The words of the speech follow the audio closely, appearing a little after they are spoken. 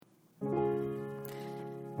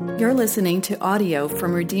You're listening to audio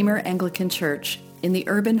from Redeemer Anglican Church in the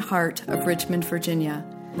urban heart of Richmond, Virginia.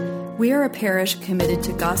 We are a parish committed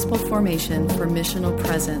to gospel formation for missional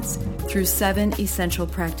presence through 7 essential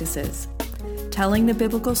practices: telling the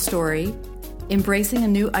biblical story, embracing a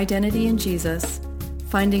new identity in Jesus,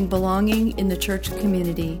 finding belonging in the church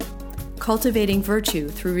community, cultivating virtue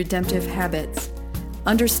through redemptive habits,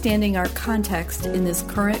 understanding our context in this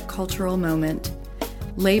current cultural moment,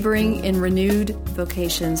 laboring in renewed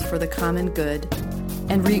vocations for the common good,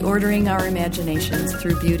 and reordering our imaginations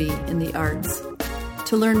through beauty in the arts.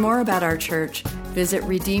 To learn more about our church, visit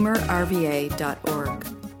redeemerrva.org.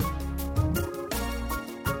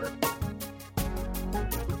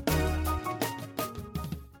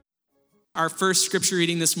 Our first scripture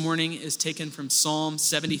reading this morning is taken from Psalm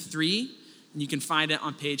 73, and you can find it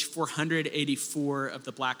on page 484 of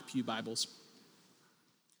the Black Pew Bibles.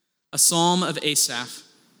 A psalm of Asaph.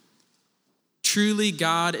 Truly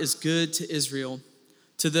God is good to Israel,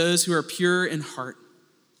 to those who are pure in heart.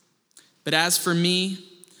 But as for me,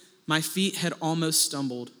 my feet had almost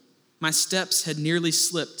stumbled. My steps had nearly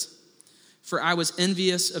slipped. For I was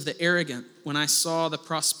envious of the arrogant when I saw the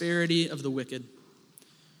prosperity of the wicked.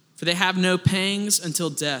 For they have no pangs until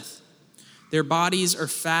death. Their bodies are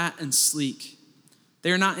fat and sleek.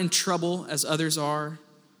 They are not in trouble as others are.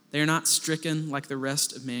 They are not stricken like the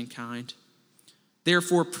rest of mankind.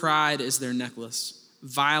 Therefore, pride is their necklace.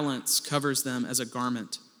 Violence covers them as a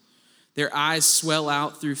garment. Their eyes swell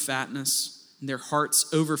out through fatness, and their hearts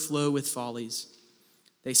overflow with follies.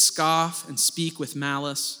 They scoff and speak with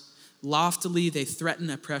malice. Loftily they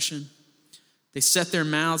threaten oppression. They set their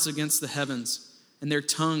mouths against the heavens, and their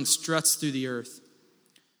tongue struts through the earth.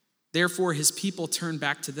 Therefore, his people turn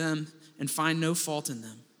back to them and find no fault in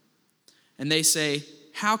them. And they say,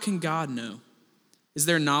 how can God know? Is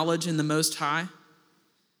there knowledge in the Most High?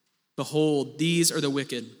 Behold, these are the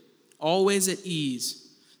wicked, always at ease.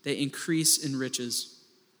 They increase in riches.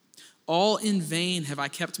 All in vain have I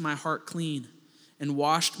kept my heart clean and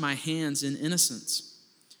washed my hands in innocence.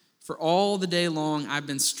 For all the day long I've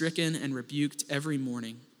been stricken and rebuked every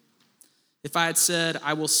morning. If I had said,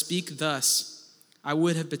 I will speak thus, I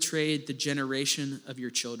would have betrayed the generation of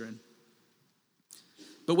your children.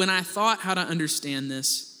 But when I thought how to understand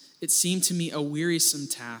this, it seemed to me a wearisome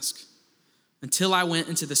task, until I went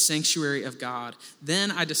into the sanctuary of God.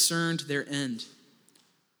 Then I discerned their end.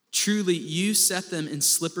 Truly, you set them in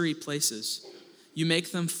slippery places. You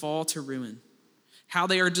make them fall to ruin. How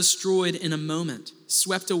they are destroyed in a moment,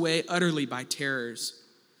 swept away utterly by terrors.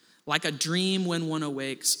 Like a dream when one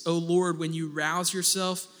awakes, O Lord, when you rouse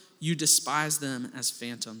yourself, you despise them as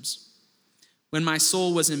phantoms. When my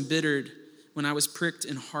soul was embittered, when I was pricked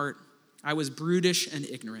in heart, I was brutish and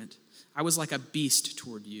ignorant. I was like a beast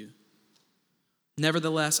toward you.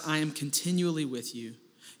 Nevertheless, I am continually with you.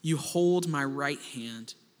 You hold my right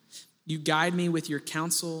hand. You guide me with your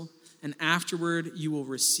counsel, and afterward you will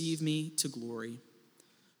receive me to glory.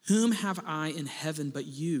 Whom have I in heaven but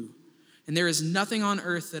you? And there is nothing on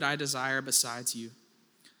earth that I desire besides you.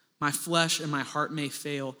 My flesh and my heart may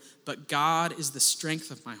fail, but God is the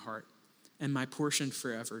strength of my heart and my portion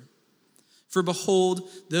forever. For behold,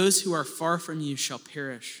 those who are far from you shall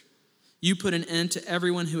perish. You put an end to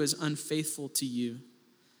everyone who is unfaithful to you.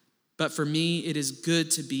 But for me, it is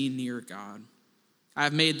good to be near God. I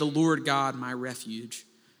have made the Lord God my refuge,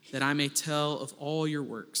 that I may tell of all your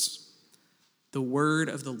works. The word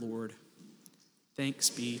of the Lord.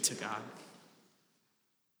 Thanks be to God.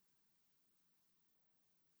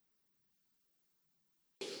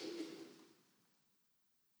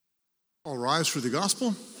 All rise for the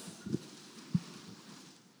gospel.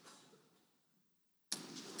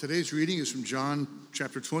 Today's reading is from John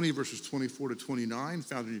chapter 20, verses 24 to 29,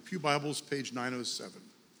 found in your Pew Bibles, page 907.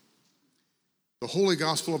 The Holy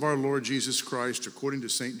Gospel of our Lord Jesus Christ, according to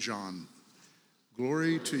St. John.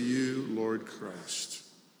 Glory to you, Lord Christ.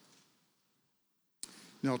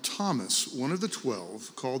 Now Thomas, one of the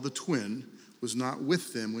 12, called the twin, was not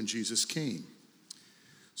with them when Jesus came.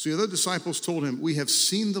 So the other disciples told him, we have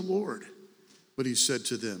seen the Lord. But he said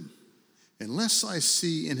to them, unless I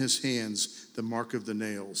see in his hands the mark of the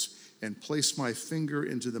nails, and place my finger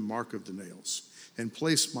into the mark of the nails, and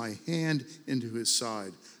place my hand into his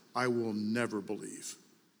side, I will never believe.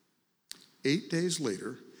 8 days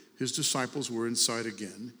later, his disciples were inside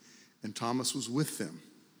again, and Thomas was with them.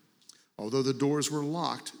 Although the doors were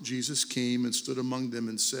locked, Jesus came and stood among them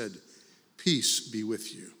and said, peace be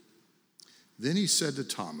with you. Then he said to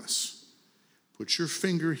Thomas, put your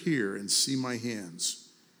finger here and see my hands,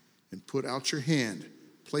 and put out your hand,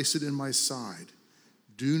 place it in my side.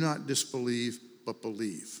 Do not disbelieve, but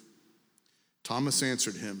believe. Thomas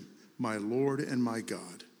answered him, my Lord and my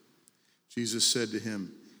God. Jesus said to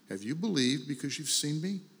him, "Have you believed because you've seen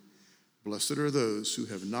me? Blessed are those who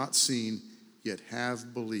have not seen, yet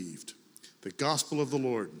have believed." The gospel of the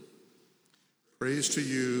Lord. Praise to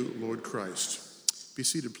you, Lord Christ. Be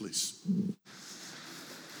seated, please.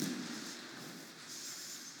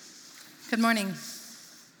 Good morning.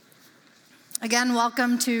 Again,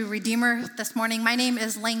 welcome to Redeemer this morning. My name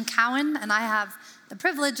is Lane Cowan, and I have the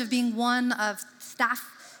privilege of being one of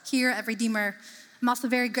staff here at Redeemer. I'm also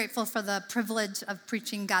very grateful for the privilege of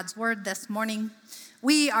preaching God's word this morning.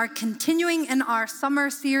 We are continuing in our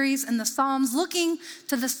summer series in the Psalms, looking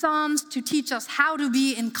to the Psalms to teach us how to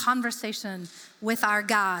be in conversation with our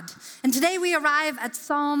God. And today we arrive at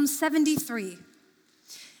Psalm 73.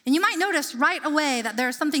 And you might notice right away that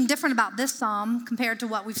there's something different about this psalm compared to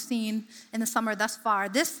what we've seen in the summer thus far.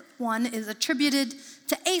 This one is attributed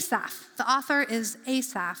to Asaph. The author is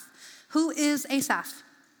Asaph. Who is Asaph?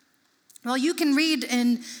 Well, you can read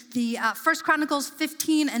in the 1 Chronicles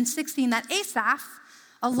 15 and 16 that Asaph,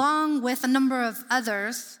 along with a number of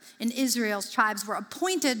others in Israel's tribes, were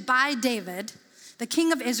appointed by David, the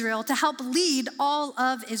king of Israel, to help lead all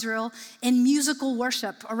of Israel in musical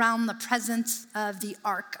worship around the presence of the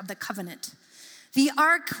Ark of the Covenant. The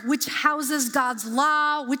Ark, which houses God's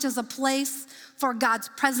law, which is a place for God's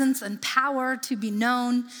presence and power to be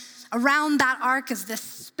known. Around that Ark is this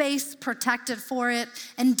space protected for it.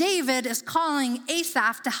 And David is calling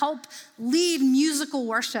Asaph to help lead musical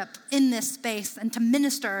worship in this space and to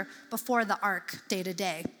minister before the Ark day to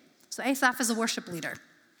day. So Asaph is a worship leader.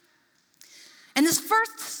 And this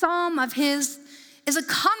first psalm of his is a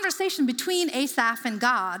conversation between Asaph and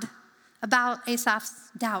God about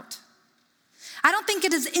Asaph's doubt. I don't think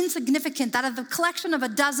it is insignificant that of the collection of a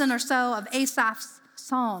dozen or so of Asaph's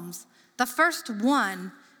psalms, the first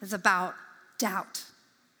one is about doubt.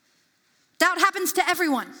 Doubt happens to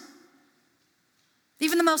everyone.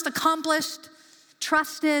 Even the most accomplished,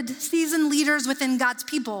 trusted, seasoned leaders within God's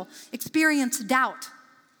people experience doubt.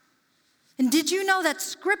 And did you know that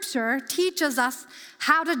Scripture teaches us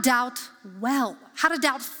how to doubt well, how to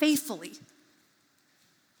doubt faithfully?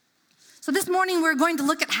 So this morning we're going to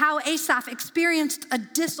look at how Asaph experienced a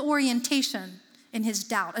disorientation in his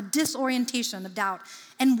doubt, a disorientation of doubt,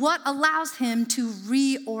 and what allows him to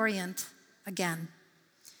reorient again.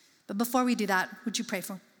 But before we do that, would you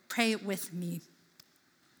pray with me?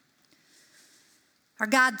 Our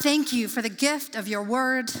God, thank you for the gift of your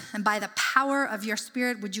word, and by the power of your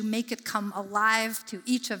Spirit, would you make it come alive to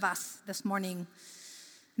each of us this morning.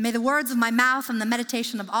 May the words of my mouth and the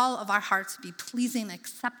meditation of all of our hearts be pleasing and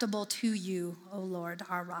acceptable to you, O Lord,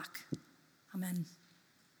 our rock. Amen.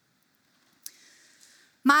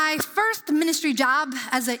 My first ministry job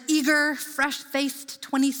as an eager, fresh-faced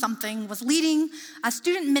 20-something was leading a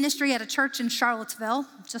student ministry at a church in Charlottesville,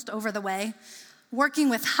 just over the way, working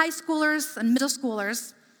with high schoolers and middle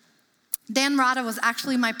schoolers. Dan Rada was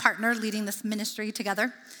actually my partner leading this ministry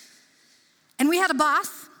together. And we had a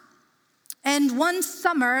boss. And one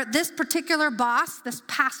summer, this particular boss, this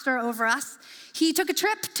pastor over us, he took a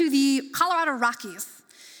trip to the Colorado Rockies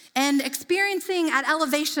and experiencing at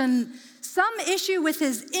elevation some issue with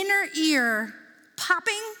his inner ear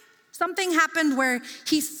popping. Something happened where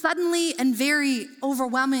he suddenly and very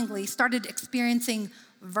overwhelmingly started experiencing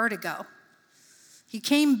vertigo. He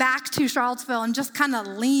came back to Charlottesville and just kind of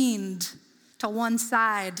leaned to one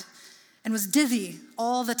side and was dizzy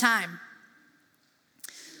all the time.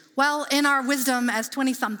 Well, in our wisdom as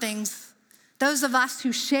 20-somethings, those of us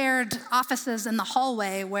who shared offices in the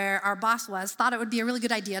hallway where our boss was thought it would be a really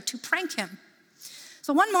good idea to prank him.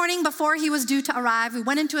 So one morning before he was due to arrive, we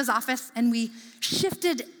went into his office and we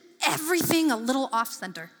shifted everything a little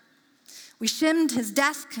off-center. We shimmed his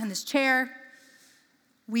desk and his chair.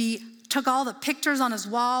 We took all the pictures on his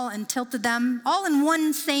wall and tilted them all in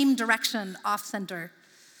one same direction off-center.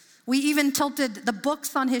 We even tilted the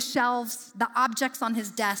books on his shelves, the objects on his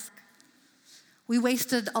desk. We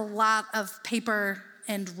wasted a lot of paper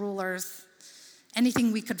and rulers,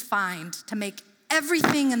 anything we could find to make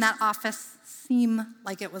everything in that office seem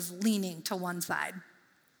like it was leaning to one side.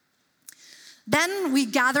 Then we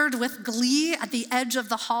gathered with glee at the edge of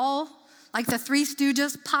the hall, like the Three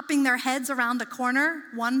Stooges, popping their heads around a corner,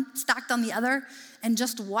 one stacked on the other, and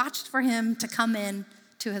just watched for him to come in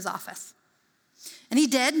to his office. And he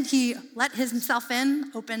did. He let himself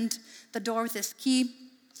in, opened the door with his key,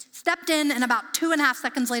 stepped in, and about 2.5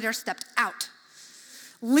 seconds later stepped out.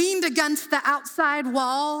 Leaned against the outside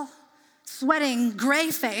wall, sweating,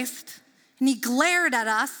 gray-faced, and he glared at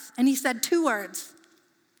us, and he said 2 words,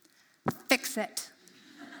 "Fix it."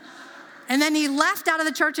 And then he left out of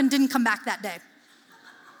the church and didn't come back that day.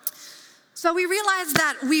 So we realized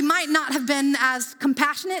that we might not have been as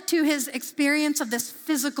compassionate to his experience of this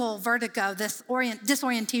physical vertigo, this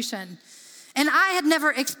disorientation. And I had never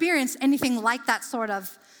experienced anything like that sort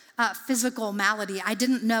of physical malady. I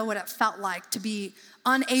didn't know what it felt like to be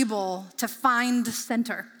unable to find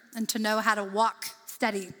center and to know how to walk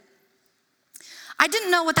steady. I didn't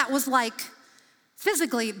know what that was like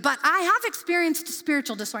physically, but I have experienced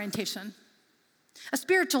spiritual disorientation, a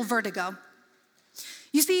spiritual vertigo.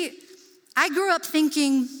 You see, I grew up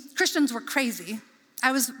thinking Christians were crazy.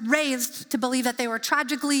 I was raised to believe that they were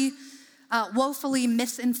tragically, woefully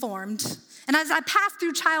misinformed. And as I passed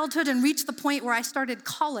through childhood and reached the point where I started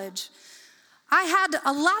college, I had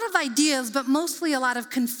a lot of ideas, but mostly a lot of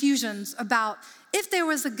confusions about if there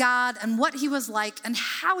was a God and what he was like and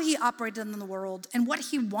how he operated in the world and what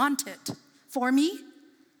he wanted for me,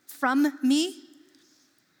 from me.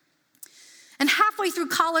 And halfway through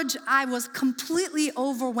college, I was completely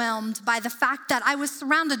overwhelmed by the fact that I was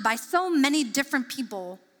surrounded by so many different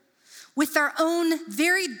people with their own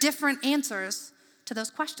very different answers to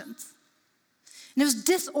those questions. And it was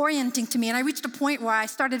disorienting to me, and I reached a point where I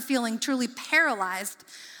started feeling truly paralyzed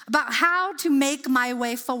about how to make my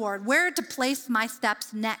way forward, where to place my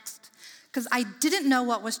steps next, because I didn't know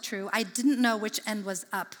what was true. I didn't know which end was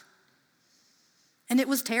up. And it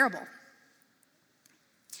was terrible.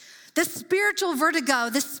 This spiritual vertigo,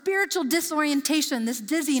 this spiritual disorientation, this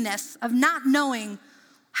dizziness of not knowing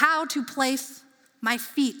how to place my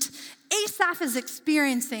feet. Asaph is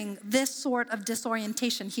experiencing this sort of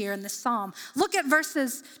disorientation here in this psalm. Look at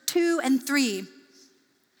verses 2 and 3.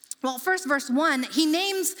 Well, first verse 1, he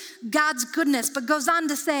names God's goodness, but goes on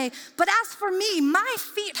to say, but as for me, my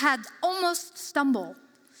feet had almost stumbled.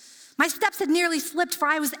 My steps had nearly slipped, for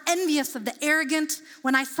I was envious of the arrogant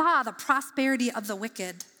when I saw the prosperity of the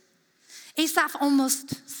wicked. Asaph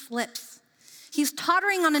almost slips. He's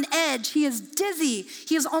tottering on an edge. He is dizzy.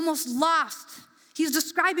 He is almost lost. He's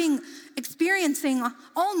experiencing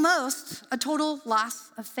almost a total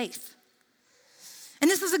loss of faith. And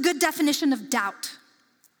this is a good definition of doubt,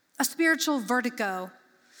 a spiritual vertigo,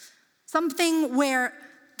 something where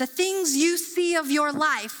the things you see of your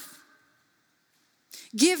life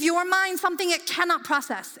give your mind something it cannot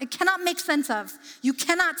process, it cannot make sense of. You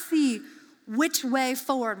cannot see which way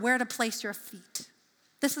forward, where to place your feet.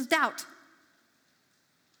 This is doubt.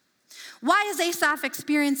 Why is Asaph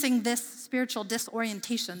experiencing this spiritual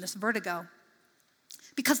disorientation, this vertigo?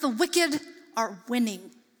 Because the wicked are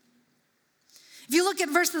winning. If you look at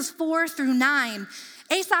verses 4 through 9,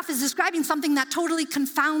 Asaph is describing something that totally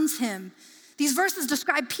confounds him. These verses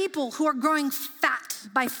describe people who are growing fat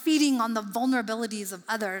by feeding on the vulnerabilities of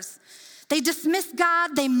others. They dismiss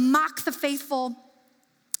God, they mock the faithful.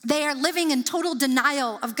 They are living in total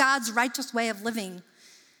denial of God's righteous way of living.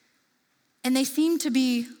 And they seem to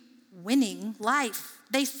be winning life.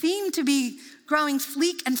 They seem to be growing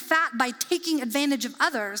sleek and fat by taking advantage of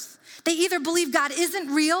others. They either believe God isn't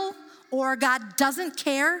real or God doesn't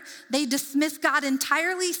care. They dismiss God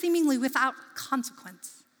entirely, seemingly without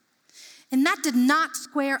consequence. And that did not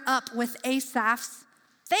square up with Asaph's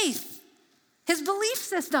faith, his belief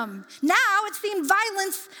system. Now it seemed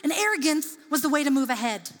violence and arrogance was the way to move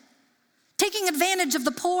ahead. Taking advantage of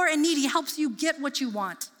the poor and needy helps you get what you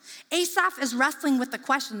want. Asaph is wrestling with the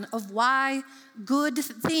question of why good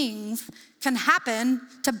things can happen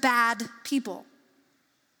to bad people.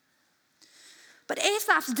 But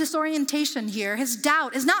Asaph's disorientation here, his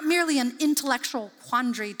doubt, is not merely an intellectual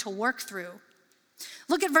quandary to work through.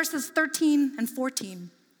 Look at verses 13 and 14.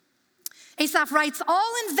 Asaph writes,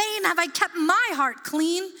 all in vain have I kept my heart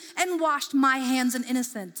clean and washed my hands in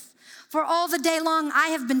innocence. For all the day long I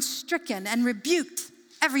have been stricken and rebuked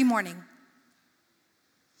every morning.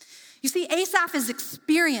 You see, Asaph is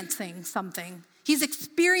experiencing something. He's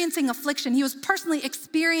experiencing affliction. He was personally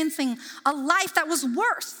experiencing a life that was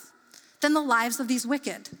worse than the lives of these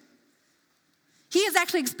wicked. He is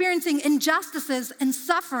actually experiencing injustices and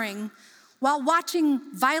suffering while watching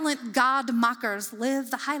violent God mockers live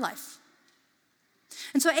the high life.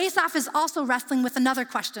 And so Asaph is also wrestling with another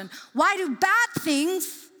question. Why do bad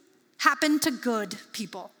things happen to good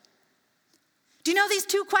people? Do you know these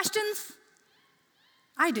two questions?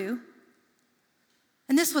 I do.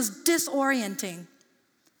 And this was disorienting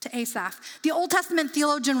to Asaph. The Old Testament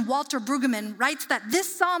theologian Walter Brueggemann writes that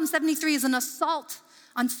this Psalm 73 is an assault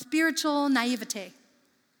on spiritual naivete,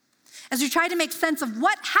 as we try to make sense of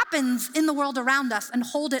what happens in the world around us and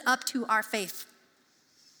hold it up to our faith.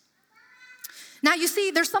 Now, you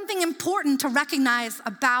see, there's something important to recognize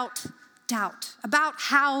about doubt, about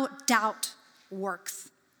how doubt works.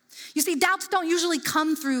 You see, doubts don't usually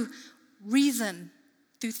come through reason,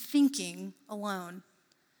 through thinking alone.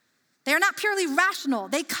 They are not purely rational.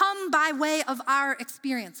 They come by way of our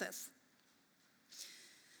experiences.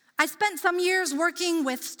 I spent some years working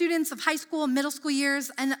with students of high school and middle school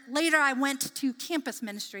years, and later I went to campus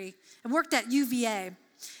ministry. I worked at UVA,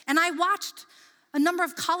 and I watched a number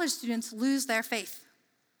of college students lose their faith.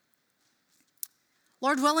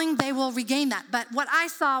 Lord willing, they will regain that. But what I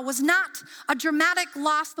saw was not a dramatic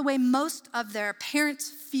loss the way most of their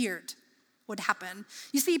parents feared would happen.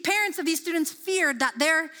 You see, parents of these students feared that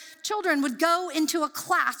their children would go into a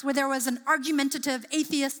class where there was an argumentative,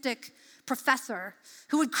 atheistic professor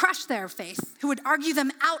who would crush their faith, who would argue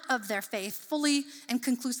them out of their faith fully and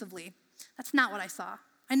conclusively. That's not what I saw.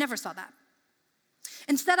 I never saw that.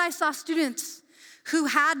 Instead, I saw students who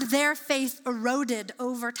had their faith eroded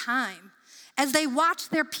over time as they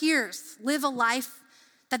watched their peers live a life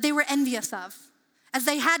that they were envious of, as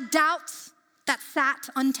they had doubts that sat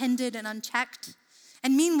untended and unchecked.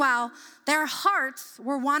 And meanwhile, their hearts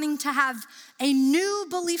were wanting to have a new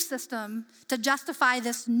belief system to justify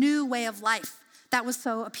this new way of life that was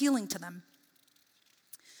so appealing to them.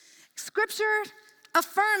 Scripture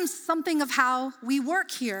affirms something of how we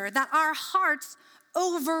work here, that our hearts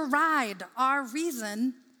override our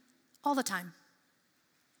reason all the time.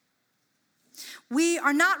 We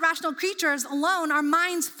are not rational creatures alone. Our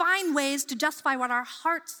minds find ways to justify what our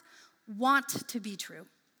hearts want to be true.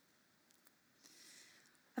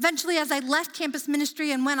 Eventually, as I left campus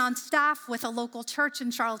ministry and went on staff with a local church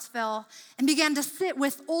in Charlottesville and began to sit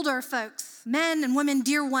with older folks, men and women,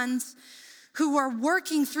 dear ones, who were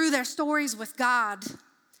working through their stories with God,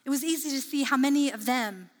 it was easy to see how many of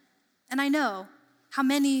them, and I know how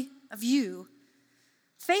many of you,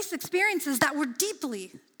 faced experiences that were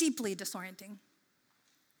deeply, deeply disorienting.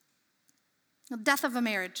 The death of a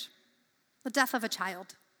marriage, the death of a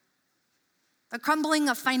child, the crumbling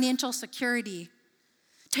of financial security,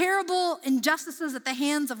 terrible injustices at the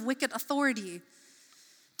hands of wicked authority,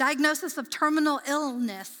 diagnosis of terminal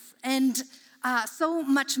illness, and so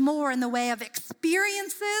much more in the way of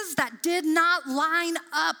experiences that did not line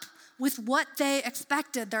up with what they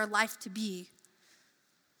expected their life to be.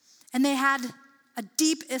 And they had a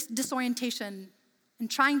deep disorientation in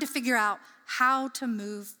trying to figure out how to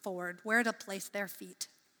move forward, where to place their feet.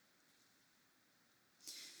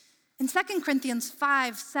 In 2 Corinthians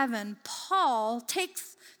 5:7, Paul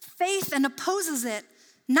takes faith and opposes it,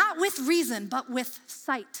 not with reason, but with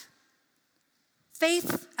sight.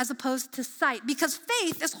 Faith as opposed to sight, because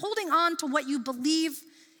faith is holding on to what you believe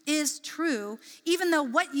is true, even though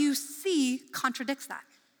what you see contradicts that.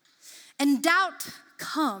 And doubt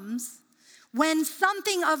comes when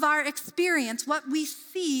something of our experience, what we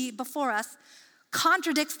see before us,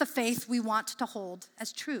 contradicts the faith we want to hold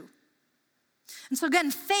as true. And so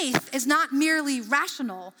again, faith is not merely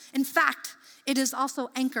rational. In fact, it is also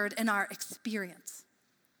anchored in our experience.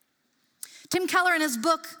 Tim Keller, in his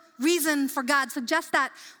book, Reason for God, suggests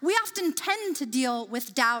that we often tend to deal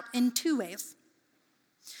with doubt in two ways.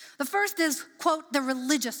 The first is, quote, the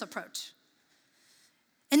religious approach.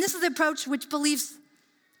 And this is the approach which believes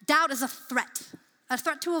doubt is a threat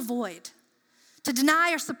to avoid. To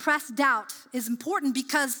deny or suppress doubt is important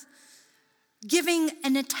because giving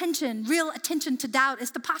real attention to doubt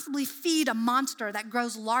is to possibly feed a monster that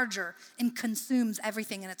grows larger and consumes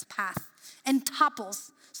everything in its path and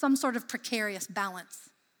topples some sort of precarious balance.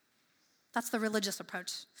 That's the religious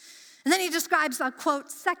approach. And then he describes a, quote,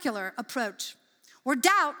 secular approach, where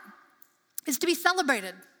doubt is to be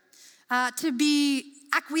celebrated, to be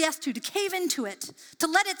acquiesced to cave into it, to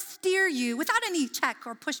let it steer you without any check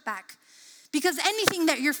or pushback. Because anything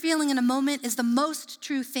that you're feeling in a moment is the most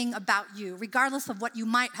true thing about you, regardless of what you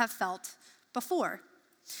might have felt before.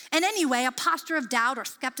 And anyway, a posture of doubt or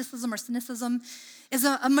skepticism or cynicism is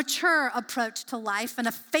a mature approach to life, and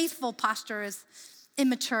a faithful posture is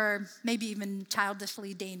immature, maybe even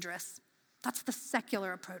childishly dangerous. That's the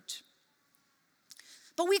secular approach.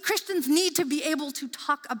 But we Christians need to be able to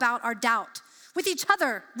talk about our doubt with each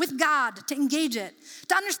other, with God, to engage it,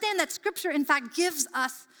 to understand that Scripture, in fact, gives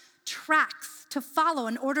us tracks to follow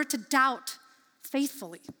in order to doubt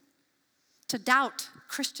faithfully, to doubt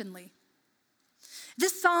Christianly.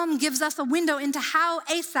 This psalm gives us a window into how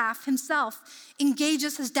Asaph himself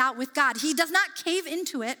engages his doubt with God. He does not cave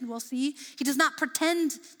into it, we'll see. He does not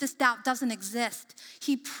pretend this doubt doesn't exist.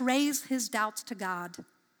 He prays his doubts to God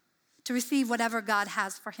to receive whatever God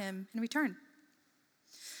has for him in return.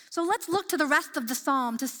 So let's look to the rest of the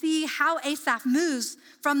psalm to see how Asaph moves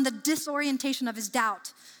from the disorientation of his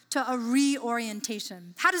doubt to a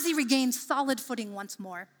reorientation. How does he regain solid footing once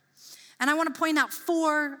more? And I want to point out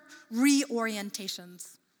 4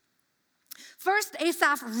 reorientations. First,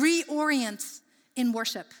 Asaph reorients in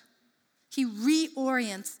worship. He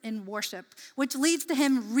reorients in worship, which leads to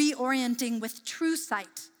him reorienting with true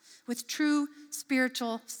sight, with true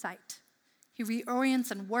spiritual sight. He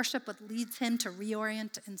reorients in worship, what leads him to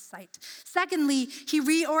reorient in sight. Secondly, he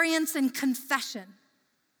reorients in confession.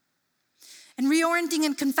 And reorienting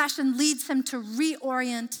in confession leads him to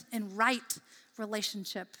reorient in right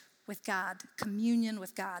relationship with God, communion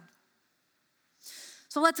with God.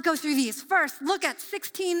 So let's go through these. First, look at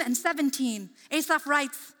 16 and 17. Asaph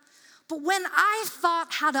writes, "But when I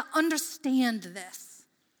thought how to understand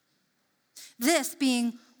this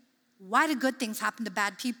being, why do good things happen to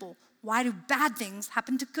bad people? Why do bad things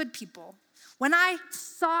happen to good people? When I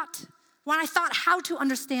thought how to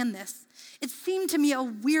understand this, it seemed to me a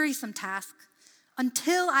wearisome task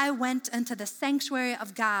until I went into the sanctuary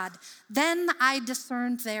of God. Then I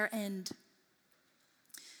discerned their end."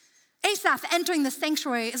 Asaph entering the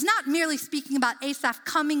sanctuary is not merely speaking about Asaph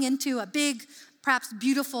coming into a big, perhaps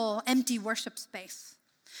beautiful, empty worship space.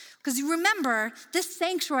 Because you remember, this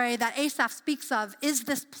sanctuary that Asaph speaks of is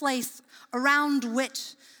this place around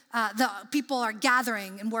which the people are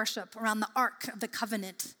gathering in worship, around the Ark of the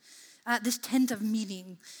Covenant, this tent of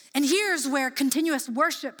meeting. And here's where continuous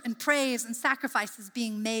worship and praise and sacrifice is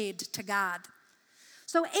being made to God.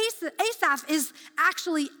 So Asaph is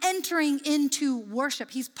actually entering into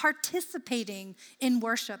worship. He's participating in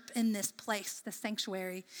worship in this place, the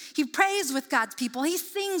sanctuary. He prays with God's people. He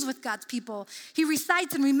sings with God's people. He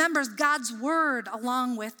recites and remembers God's word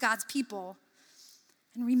along with God's people.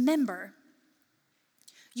 And remember,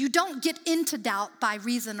 you don't get into doubt by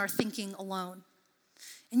reason or thinking alone.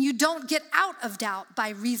 And you don't get out of doubt by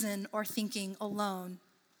reason or thinking alone.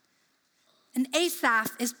 And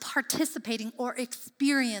Asaph is participating or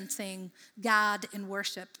experiencing God in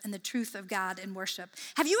worship and the truth of God in worship.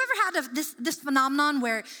 Have you ever had this phenomenon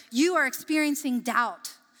where you are experiencing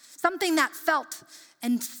doubt? Something that felt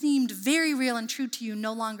and seemed very real and true to you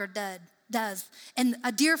no longer does. And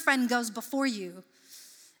a dear friend goes before you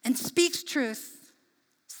and speaks truth,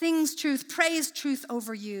 sings truth, prays truth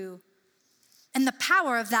over you. And the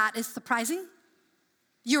power of that is surprising.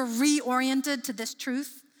 You're reoriented to this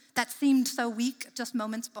truth that seemed so weak just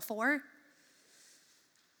moments before.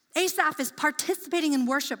 Asaph is participating in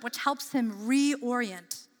worship, which helps him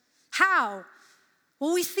reorient. How?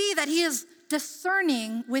 Well, we see that he is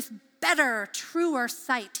discerning with better, truer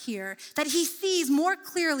sight here, that he sees more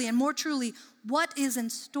clearly and more truly what is in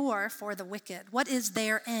store for the wicked, what is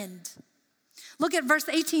their end. Look at verse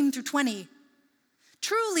 18 through 20.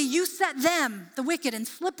 "Truly, you set them, the wicked, in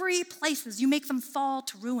slippery places. You make them fall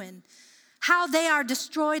to ruin. How they are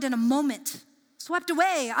destroyed in a moment, swept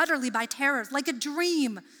away utterly by terrors, like a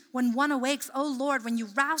dream when one awakes. O Lord, when you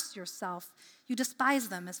rouse yourself, you despise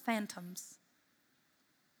them as phantoms."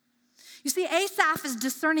 You see, Asaph is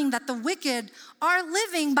discerning that the wicked are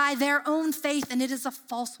living by their own faith, and it is a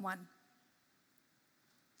false one.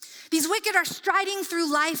 These wicked are striding through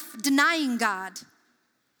life denying God.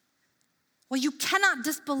 Well, you cannot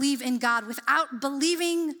disbelieve in God without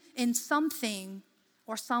believing in something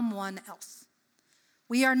or someone else.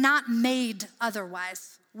 We are not made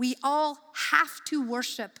otherwise. We all have to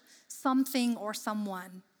worship something or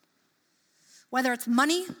someone. Whether it's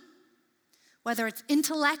money, whether it's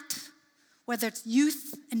intellect, whether it's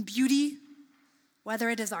youth and beauty, whether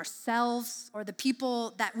it is ourselves or the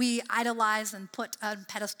people that we idolize and put on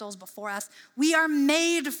pedestals before us, we are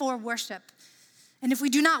made for worship. And if we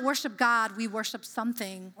do not worship God, we worship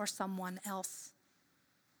something or someone else.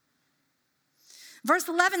 Verse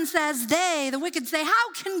 11 says, the wicked say,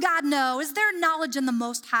 "How can God know? Is there knowledge in the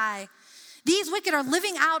Most High?" These wicked are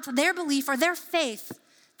living out their belief or their faith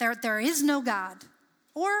that there is no God.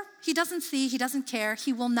 Or he doesn't see, he doesn't care,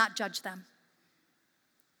 he will not judge them.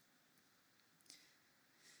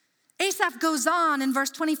 Asaph goes on in verse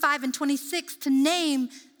 25 and 26 to name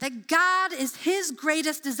that God is his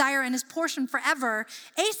greatest desire and his portion forever.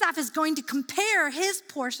 Asaph is going to compare his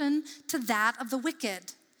portion to that of the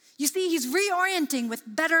wicked. You see, he's reorienting with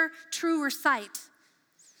better, truer sight.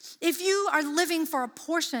 If you are living for a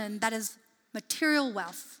portion that is material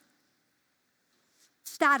wealth,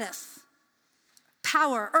 status,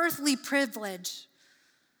 power, earthly privilege,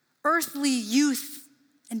 earthly youth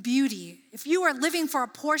and beauty, if you are living for a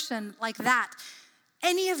portion like that,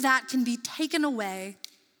 any of that can be taken away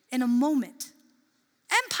in a moment.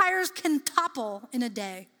 Empires can topple in a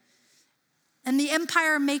day. And the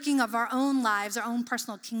empire making of our own lives, our own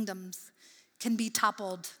personal kingdoms, can be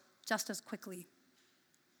toppled just as quickly.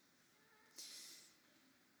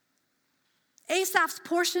 Asaph's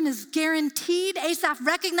portion is guaranteed. Asaph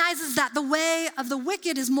recognizes that the way of the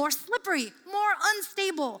wicked is more slippery, more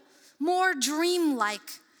unstable, more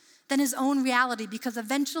dreamlike than his own reality, because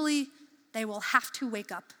eventually they will have to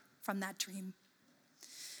wake up from that dream.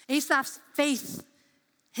 Asaph's faith,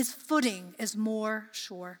 his footing is more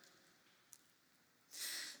sure.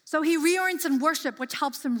 So he reorients in worship, which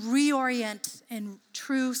helps him reorient in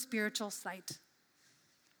true spiritual sight.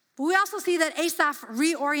 But we also see that Asaph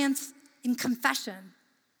reorients in confession.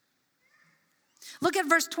 Look at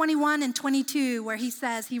verse 21 and 22 where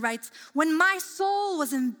he writes, "When my soul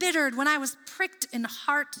was embittered, when I was pricked in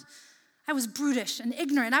heart, I was brutish and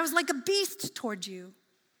ignorant. I was like a beast toward you."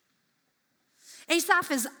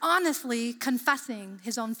 Asaph is honestly confessing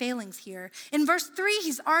his own failings here. In verse 3,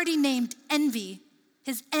 he's already named envy,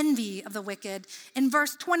 his envy of the wicked. In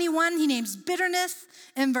verse 21, he names bitterness.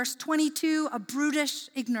 In verse 22, a brutish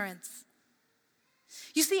ignorance.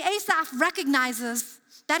 You see, Asaph recognizes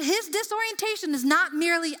that his disorientation is not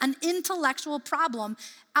merely an intellectual problem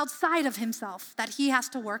outside of himself that he has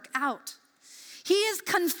to work out. He is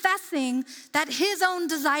confessing that his own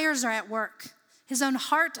desires are at work. His own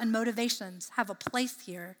heart and motivations have a place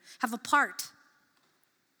here, have a part.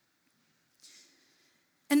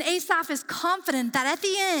 And Asaph is confident that at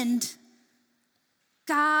the end,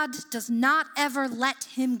 God does not ever let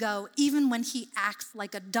him go, even when he acts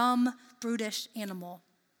like a dumb, brutish animal.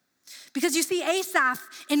 Because you see, Asaph,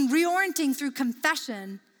 in reorienting through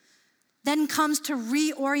confession, then comes to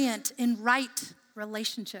reorient in right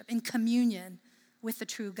relationship, in communion with the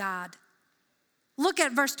true God. Look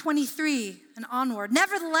at verse 23 and onward.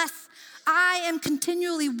 "Nevertheless, I am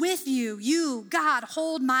continually with you. You, God,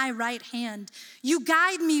 hold my right hand. You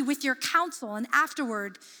guide me with your counsel, and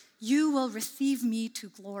afterward you will receive me to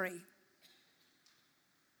glory."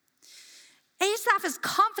 Asaph is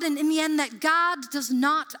confident in the end that God does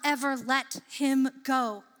not ever let him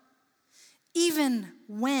go, even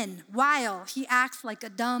while he acts like a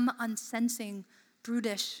dumb, unsensing,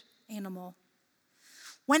 brutish animal.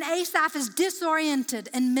 When Asaph is disoriented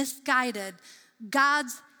and misguided,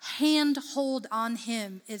 God's handhold on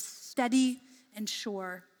him is steady and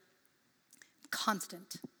sure,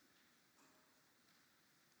 constant.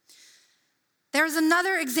 There's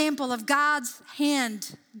another example of God's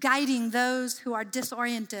hand guiding those who are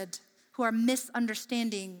disoriented, who are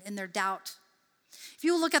misunderstanding in their doubt. If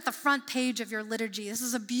you look at the front page of your liturgy, this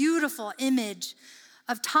is a beautiful image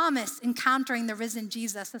of Thomas encountering the risen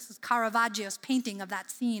Jesus. This is Caravaggio's painting of that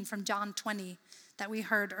scene from John 20 that we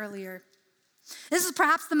heard earlier. This is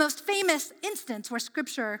perhaps the most famous instance where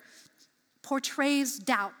Scripture portrays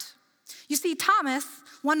doubt. You see, Thomas,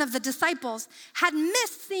 one of the disciples, had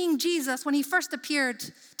missed seeing Jesus when he first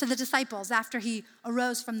appeared to the disciples after he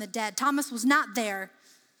arose from the dead. Thomas was not there.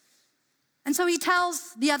 And so he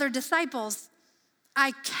tells the other disciples,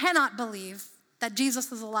 "I cannot believe that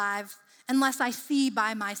Jesus is alive unless I see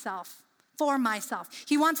by myself, for myself."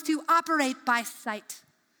 He wants to operate by sight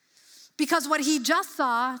because what he just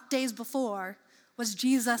saw days before was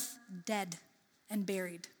Jesus dead and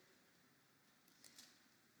buried.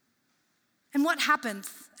 And what happens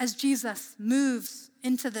as Jesus moves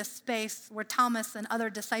into this space where Thomas and other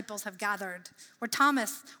disciples have gathered, where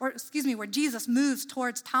Jesus moves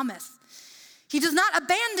towards Thomas? He does not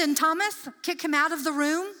abandon Thomas, kick him out of the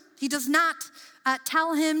room. He does not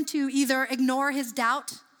tell him to either ignore his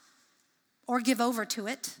doubt or give over to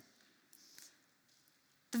it.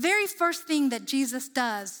 The very first thing that Jesus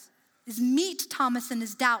does is meet Thomas in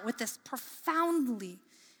his doubt with this profoundly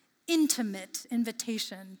intimate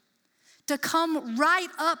invitation to come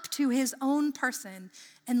right up to his own person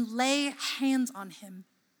and lay hands on him.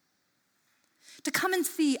 To come and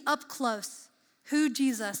see up close who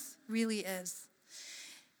Jesus really is.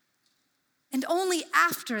 And only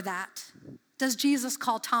after that does Jesus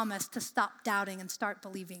call Thomas to stop doubting and start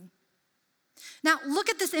believing. Now, look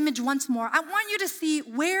at this image once more. I want you to see,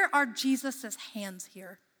 where are Jesus' hands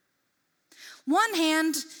here? One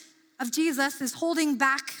hand of Jesus is holding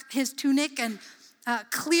back his tunic and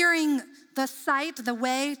clearing the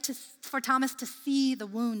way for Thomas to see the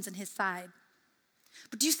wounds in his side.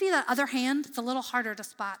 But do you see that other hand? It's a little harder to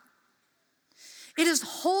spot. It is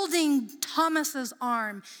holding Thomas's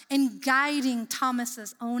arm and guiding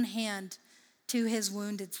Thomas's own hand to his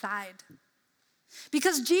wounded side.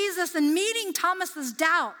 Because Jesus, in meeting Thomas's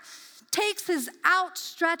doubt, takes his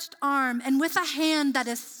outstretched arm and with a hand that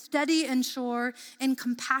is steady and sure in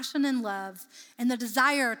compassion and love and the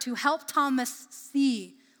desire to help Thomas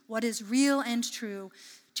see what is real and true,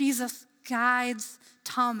 Jesus guides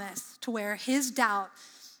Thomas to where his doubt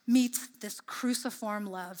meets this cruciform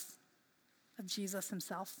love of Jesus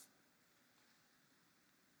himself.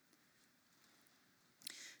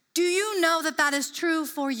 Do you know that that is true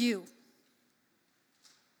for you?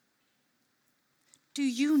 Do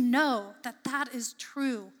you know that that is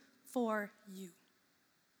true for you?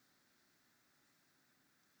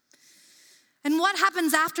 And what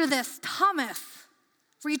happens after this? Thomas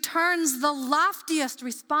returns the loftiest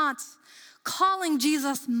response, calling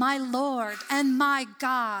Jesus my Lord and my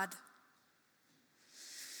God.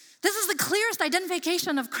 This is the clearest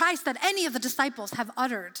identification of Christ that any of the disciples have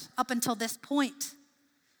uttered up until this point.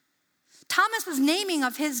 Thomas's naming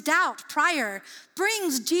of his doubt prior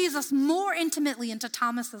brings Jesus more intimately into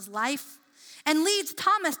Thomas's life and leads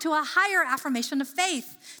Thomas to a higher affirmation of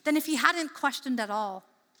faith than if he hadn't questioned at all.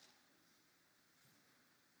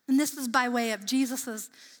 And this is by way of Jesus'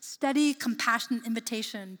 steady, compassionate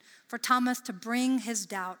invitation for Thomas to bring his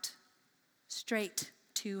doubt straight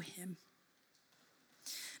to him.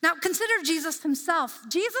 Now, consider Jesus himself.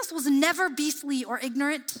 Jesus was never beastly or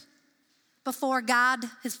ignorant before God,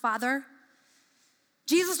 his Father.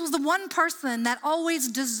 Jesus was the one person that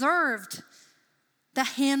always deserved the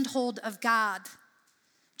handhold of God.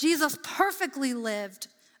 Jesus perfectly lived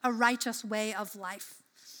a righteous way of life,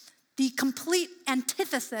 the complete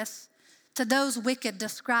antithesis to those wicked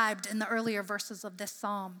described in the earlier verses of this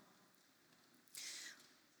psalm.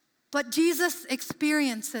 But Jesus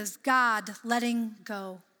experiences God letting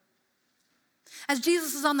go. As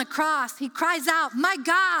Jesus is on the cross, he cries out, my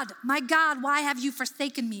God, why have you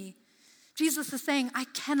forsaken me?" Jesus is saying, "I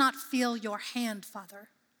cannot feel your hand, Father."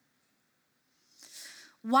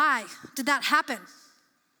 Why did that happen?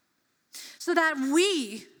 So that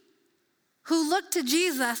we who look to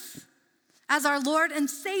Jesus as our Lord and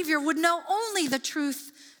Savior would know only the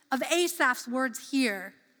truth of Asaph's words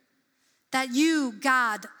here, that you,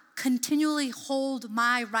 God, continually hold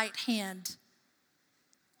my right hand,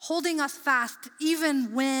 holding us fast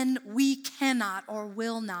even when we cannot or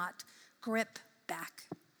will not grip back.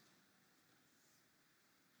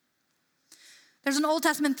 There's an Old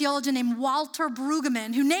Testament theologian named Walter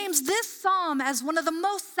Brueggemann who names this psalm as one of the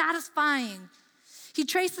most satisfying. He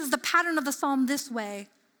traces the pattern of the psalm this way,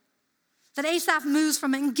 that Asaph moves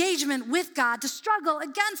from engagement with God to struggle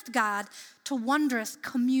against God to wondrous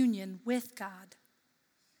communion with God.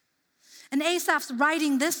 And Asaph's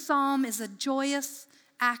writing this psalm is a joyous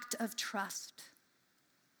act of trust.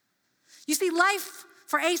 You see, life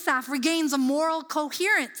for Asaph regains a moral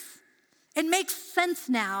coherence. It makes sense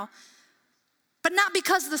now, but not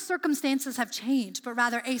because the circumstances have changed, but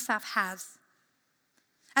rather Asaph has.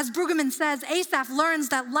 As Brueggemann says, Asaph learns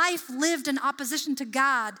that life lived in opposition to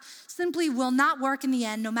God simply will not work in the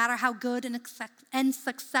end, no matter how good and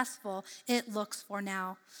successful it looks for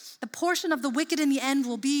now. The portion of the wicked in the end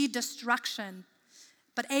will be destruction,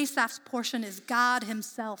 but Asaph's portion is God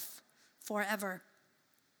himself forever.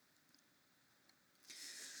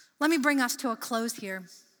 Let me bring us to a close here.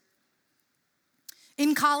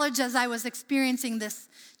 In college, as I was experiencing this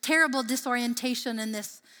terrible disorientation and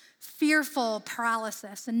this fearful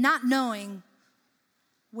paralysis and not knowing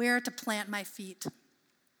where to plant my feet,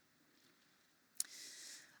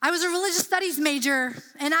 I was a religious studies major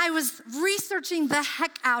and I was researching the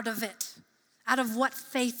heck out of what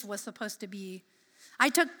faith was supposed to be. I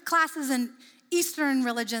took classes in Eastern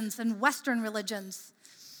religions and Western religions.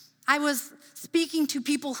 I was speaking to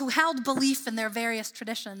people who held belief in their various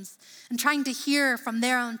traditions and trying to hear from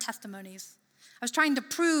their own testimonies. I was trying to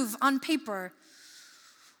prove on paper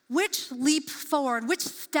which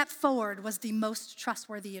step forward was the most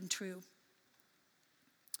trustworthy and true.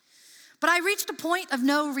 But I reached a point of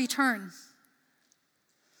no return.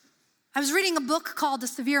 I was reading a book called A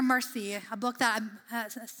Severe Mercy, a book that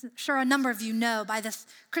I'm sure a number of you know, by this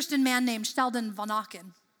Christian man named Sheldon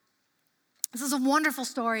Vanauken. This is a wonderful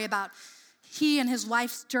story about he and his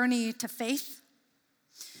wife's journey to faith,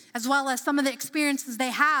 as well as some of the experiences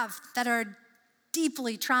they have that are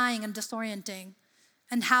deeply trying and disorienting,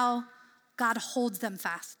 and how God holds them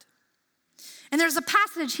fast. And there's a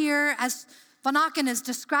passage here as Vanauken is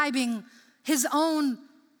describing his own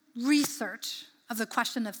research of the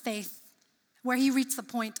question of faith, where he reached the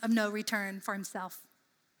point of no return for himself.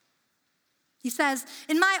 He says,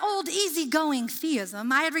 "In my old easygoing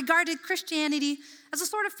theism, I had regarded Christianity as a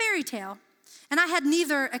sort of fairy tale, and I had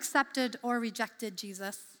neither accepted or rejected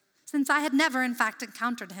Jesus, since I had never, in fact,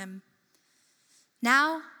 encountered him.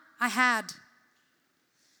 Now I had.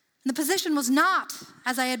 And the position was not,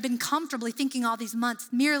 as I had been comfortably thinking all these months,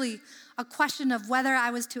 merely a question of whether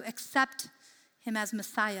I was to accept him as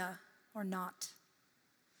Messiah or not.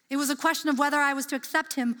 It was a question of whether I was to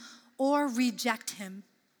accept him or reject him.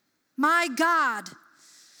 My God,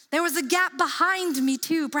 there was a gap behind me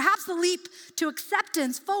too. Perhaps the leap to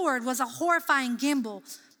acceptance forward was a horrifying gamble,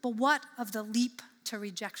 but what of the leap to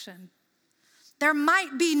rejection? There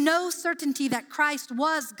might be no certainty that Christ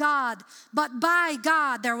was God, but by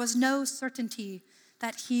God, there was no certainty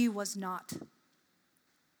that he was not.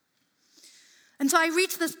 And so I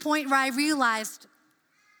reached this point where I realized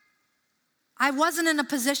I wasn't in a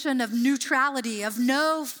position of neutrality, of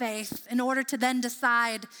no faith, in order to then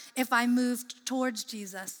decide if I moved towards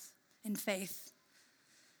Jesus in faith.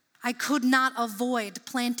 I could not avoid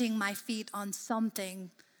planting my feet on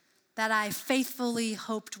something that I faithfully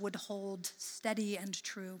hoped would hold steady and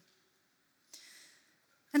true.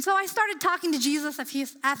 And so I started talking to Jesus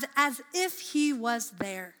as if he was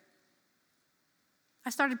there. I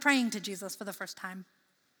started praying to Jesus for the first time.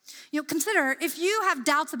 Consider, if you have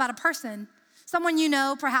doubts about a person, someone you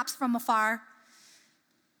know, perhaps from afar,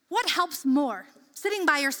 what helps more? Sitting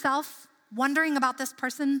by yourself, wondering about this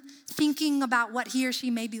person, thinking about what he or she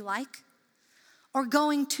may be like, or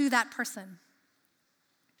going to that person,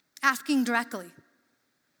 asking directly?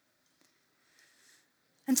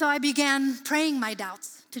 And so I began praying my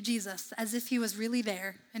doubts to Jesus as if he was really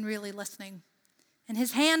there and really listening. And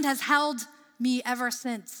his hand has held me ever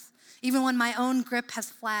since, even when my own grip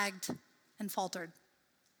has flagged and faltered.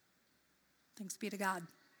 Thanks be to God.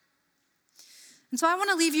 And so I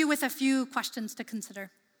want to leave you with a few questions to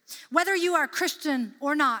consider. Whether you are Christian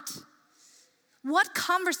or not, what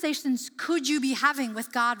conversations could you be having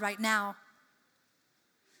with God right now?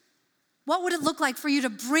 What would it look like for you to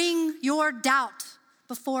bring your doubt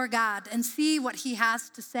before God and see what he has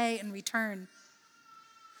to say in return?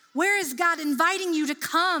 Where is God inviting you to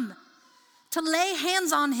come, to lay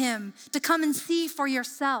hands on him, to come and see for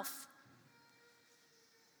yourself?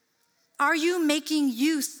 Are you making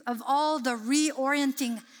use of all the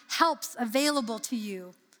reorienting helps available to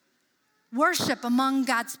you? Worship among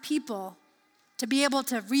God's people to be able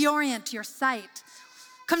to reorient your sight.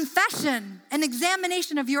 Confession and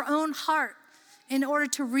examination of your own heart in order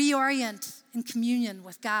to reorient in communion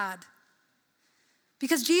with God.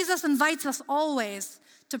 Because Jesus invites us always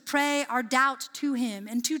to pray our doubt to him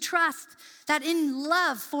and to trust that in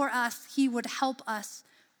love for us, he would help us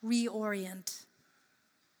reorient.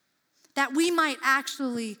 That we might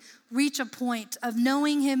actually reach a point of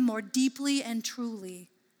knowing him more deeply and truly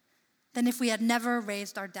than if we had never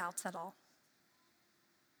raised our doubts at all.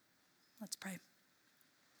 Let's pray.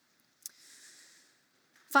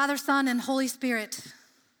 Father, Son, and Holy Spirit,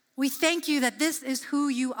 we thank you that this is who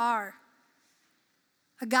you are.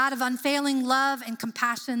 A God of unfailing love and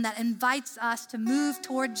compassion that invites us to move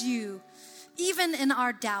towards you, even in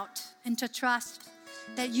our doubt, and to trust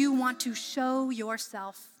that you want to show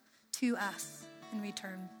yourself to us in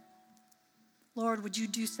return. Lord, would you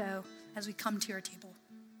do so as we come to your table?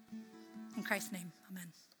 In Christ's name, amen.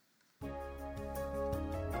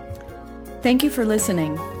 Thank you for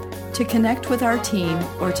listening. To connect with our team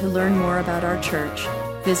or to learn more about our church,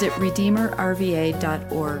 visit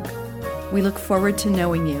redeemerrva.org. We look forward to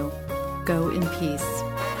knowing you. Go in peace.